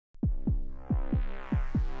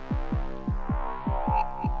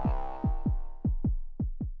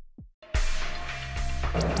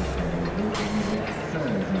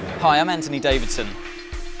Hi, I'm Anthony Davidson,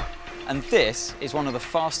 and this is one of the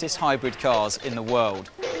fastest hybrid cars in the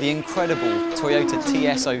world, the incredible Toyota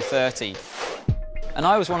TS030. And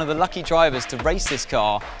I was one of the lucky drivers to race this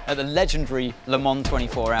car at the legendary Le Mans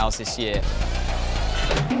 24 Hours this year.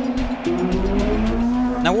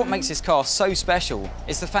 Now, what makes this car so special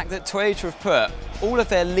is the fact that Toyota have put all of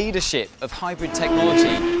their leadership of hybrid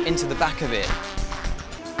technology into the back of it.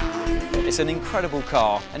 It's an incredible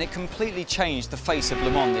car, and it completely changed the face of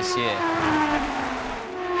Le Mans this year.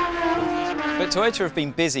 But Toyota have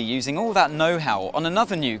been busy using all that know-how on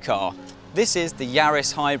another new car. This is the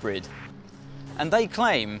Yaris Hybrid, and they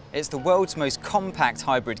claim it's the world's most compact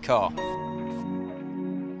hybrid car.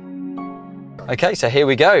 Okay, so here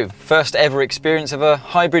we go. First ever experience of a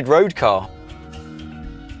hybrid road car.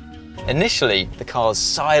 Initially, the car's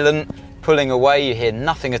silent, pulling away, you hear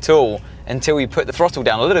nothing at all, until we put the throttle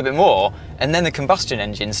down a little bit more, and then the combustion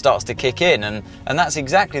engine starts to kick in, and that's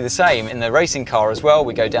exactly the same in the racing car as well.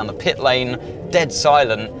 We go down the pit lane, dead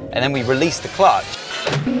silent, and then we release the clutch,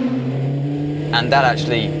 and that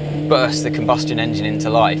actually bursts the combustion engine into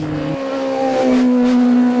life.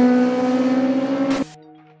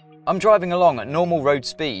 I'm driving along at normal road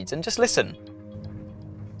speeds, and just listen.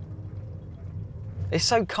 It's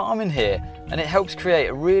so calm in here, and it helps create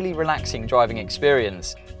a really relaxing driving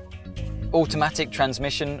experience. Automatic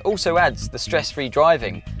transmission also adds the stress-free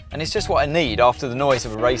driving, and it's just what I need after the noise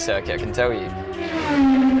of a race circuit, I can tell you.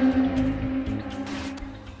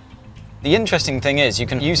 The interesting thing is you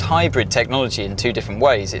can use hybrid technology in two different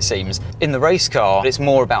ways, it seems. In the race car, it's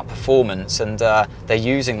more about performance, and they're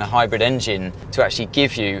using the hybrid engine to actually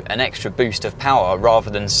give you an extra boost of power rather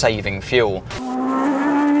than saving fuel.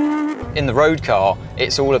 In the road car,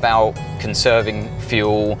 it's all about conserving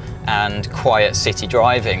fuel and quiet city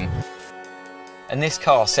driving. And this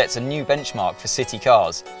car sets a new benchmark for city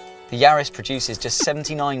cars. The Yaris produces just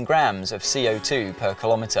 79 grams of CO2 per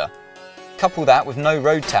kilometre. Couple that with no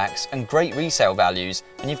road tax and great resale values,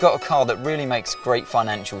 and you've got a car that really makes great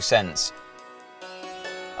financial sense.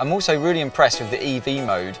 I'm also really impressed with the EV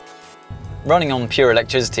mode. Running on pure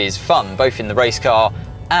electricity is fun, both in the race car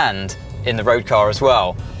and in the road car as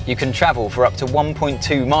well. You can travel for up to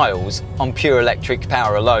 1.2 miles on pure electric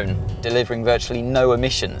power alone, delivering virtually no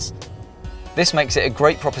emissions. This makes it a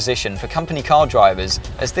great proposition for company car drivers,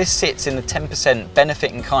 as this sits in the 10%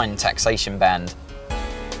 benefit in kind taxation band.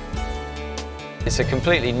 It's a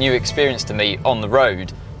completely new experience to me on the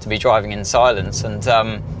road, to be driving in silence, and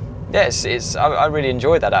yes, I really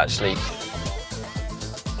enjoyed that actually.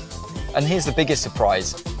 And here's the biggest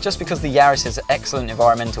surprise. Just because the Yaris has excellent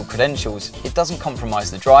environmental credentials, it doesn't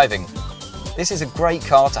compromise the driving. This is a great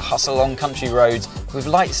car to hustle along country roads with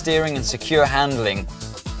light steering and secure handling,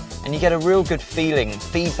 and you get a real good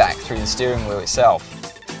feedback through the steering wheel itself.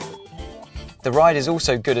 The ride is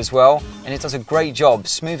also good as well, and it does a great job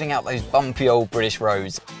smoothing out those bumpy old British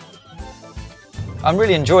roads. I'm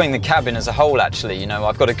really enjoying the cabin as a whole actually, you know,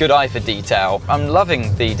 I've got a good eye for detail. I'm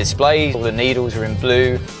loving the display, all the needles are in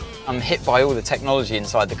blue. I'm hit by all the technology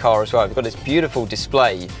inside the car as well. We've got this beautiful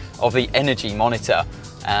display of the energy monitor,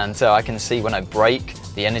 and I can see when I brake,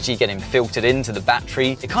 the energy getting filtered into the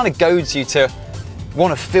battery. It kind of goads you to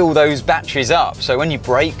want to fill those batteries up. So when you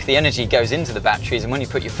brake, the energy goes into the batteries, and when you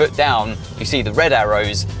put your foot down, you see the red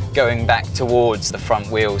arrows going back towards the front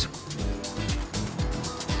wheels.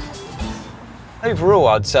 Overall,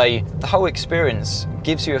 I'd say the whole experience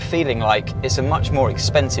gives you a feeling like it's a much more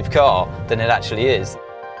expensive car than it actually is.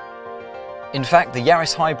 In fact, the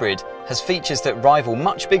Yaris Hybrid has features that rival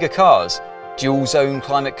much bigger cars: dual zone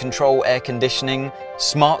climate control air conditioning,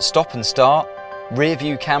 smart stop and start, rear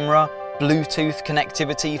view camera, Bluetooth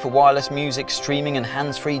connectivity for wireless music streaming and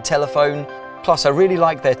hands-free telephone. Plus, I really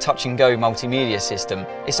like their touch and go multimedia system.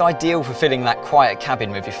 It's ideal for filling that quiet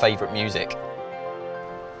cabin with your favourite music.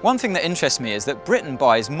 One thing that interests me is that Britain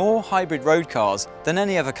buys more hybrid road cars than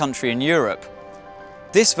any other country in Europe.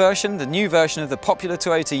 This version, the new version of the popular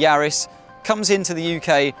Toyota Yaris, comes into the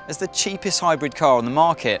UK as the cheapest hybrid car on the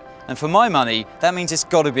market, and for my money, that means it's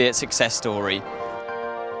got to be a success story.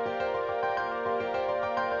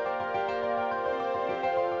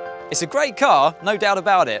 It's a great car, no doubt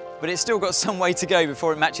about it, but it's still got some way to go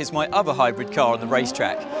before it matches my other hybrid car on the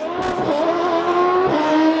racetrack.